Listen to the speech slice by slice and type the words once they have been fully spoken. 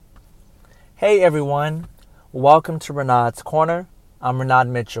Hey everyone, welcome to Renaud's Corner. I'm Renaud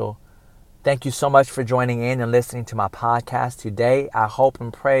Mitchell. Thank you so much for joining in and listening to my podcast today. I hope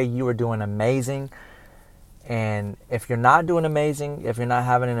and pray you are doing amazing. And if you're not doing amazing, if you're not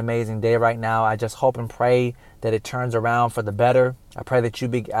having an amazing day right now, I just hope and pray that it turns around for the better. I pray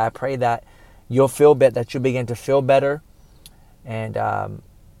that you'll feel better, that you begin to feel better. And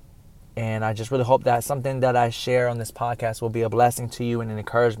I just really hope that something that I share on this podcast will be a blessing to you and an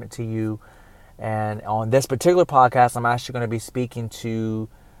encouragement to you. And on this particular podcast, I'm actually going to be speaking to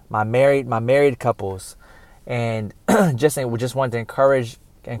my married couples, and just wanted to encourage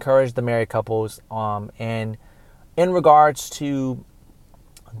the married couples. And in regards to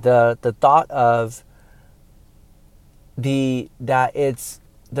the thought of that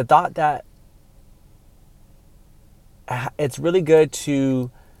it's really good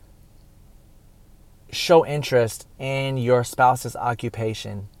to show interest in your spouse's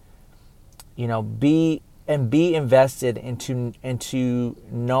occupation. Be invested into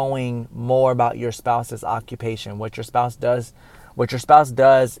knowing more about your spouse's occupation, what your spouse does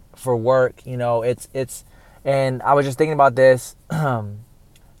for work. And I was just thinking about this not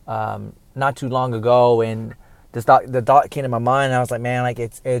too long ago, and the thought came to my mind, and I was like, man, like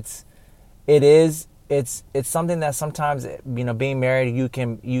it's something that sometimes, being married, you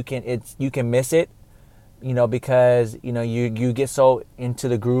can miss it. Because you get so into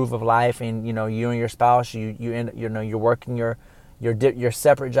the groove of life, and you and your spouse, you're working your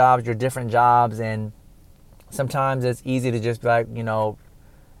separate jobs, your different jobs, and sometimes it's easy to just be like,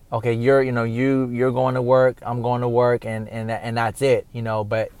 okay, you're going to work, I'm going to work, and that's it.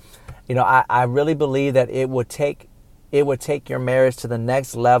 But I really believe that it would take your marriage to the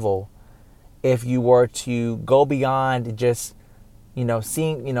next level if you were to go beyond just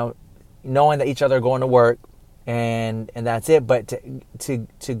seeing knowing that each other are going to work and that's it, but to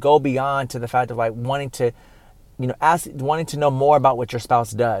go beyond to the fact of like wanting to know more about what your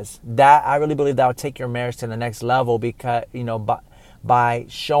spouse does. That I really believe that would take your marriage to the next level, because by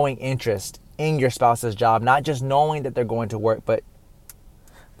showing interest in your spouse's job, not just knowing that they're going to work, but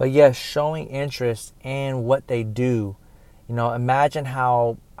yes, showing interest in what they do. Imagine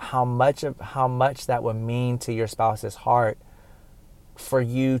how much that would mean to your spouse's heart, for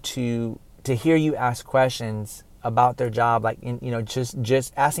you to hear you ask questions about their job, like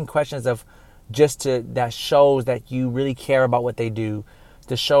just asking questions that shows that you really care about what they do,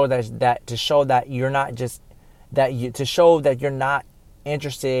 to show that you're not just to show that you're not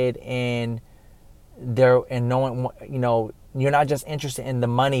interested in knowing, you're not just interested in the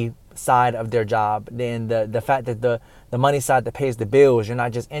money side of their job, then the fact that the money side that pays the bills, you're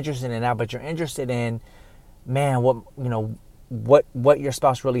not just interested in that, but you're interested in, man, what your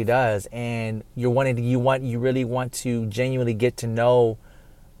spouse really does, and you really want to genuinely get to know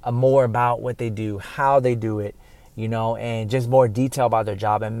more about what they do, how they do it, and just more detail about their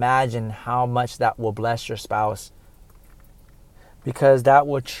job. Imagine how much that will bless your spouse, because that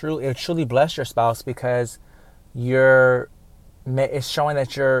will truly bless your spouse, because it's showing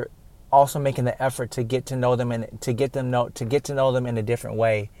that you're also making the effort to get to know them and to get to know them in a different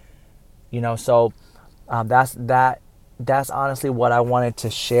way. So that's honestly what I wanted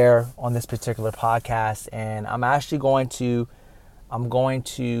to share on this particular podcast. And I'm actually going to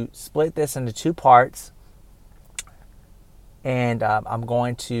split this into two parts, and I'm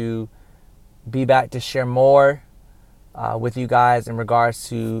going to be back to share more with you guys in regards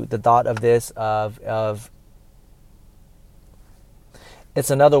to the thought of this of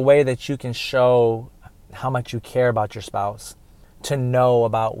it's another way that you can show how much you care about your spouse, to know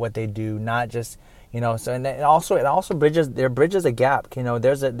about what they do, not just so, and it also bridges a gap.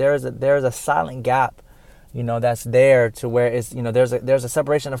 There's a silent gap, that's there, to where it's, there's a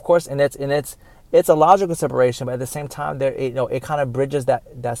separation, of course, and it's a logical separation, but at the same time, there it kind of bridges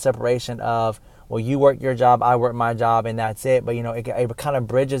that separation of, well, you work your job, I work my job, and that's it. But it kind of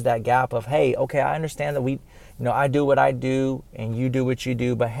bridges that gap of, hey, okay, I understand that I do what I do and you do what you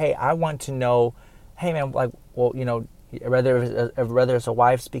do, but hey, I want to know, hey man, like, well, whether it's a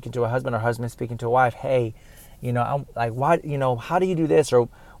wife speaking to a husband or husband speaking to a wife, hey, I'm like, why, how do you do this, or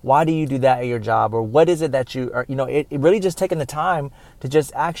why do you do that at your job, or what is it that you are, it really just taking the time to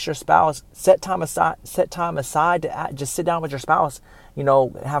just ask your spouse, set time aside to just sit down with your spouse,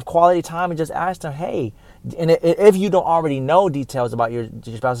 have quality time and just ask them, hey, and if you don't already know details about your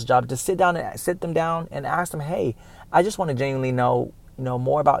spouse's job, just sit them down and ask them, hey, I just want to genuinely know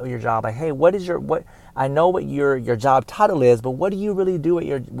more about your job. Like, hey, what I know what your job title is, but what do you really do at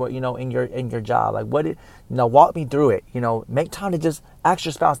in your job? Like, walk me through it. Make time to just ask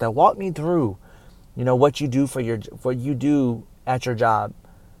your spouse that. Walk me through, what you do at your job.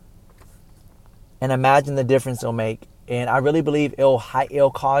 and imagine the difference it'll make. And I really believe it'll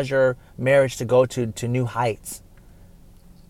cause your marriage to go to new heights.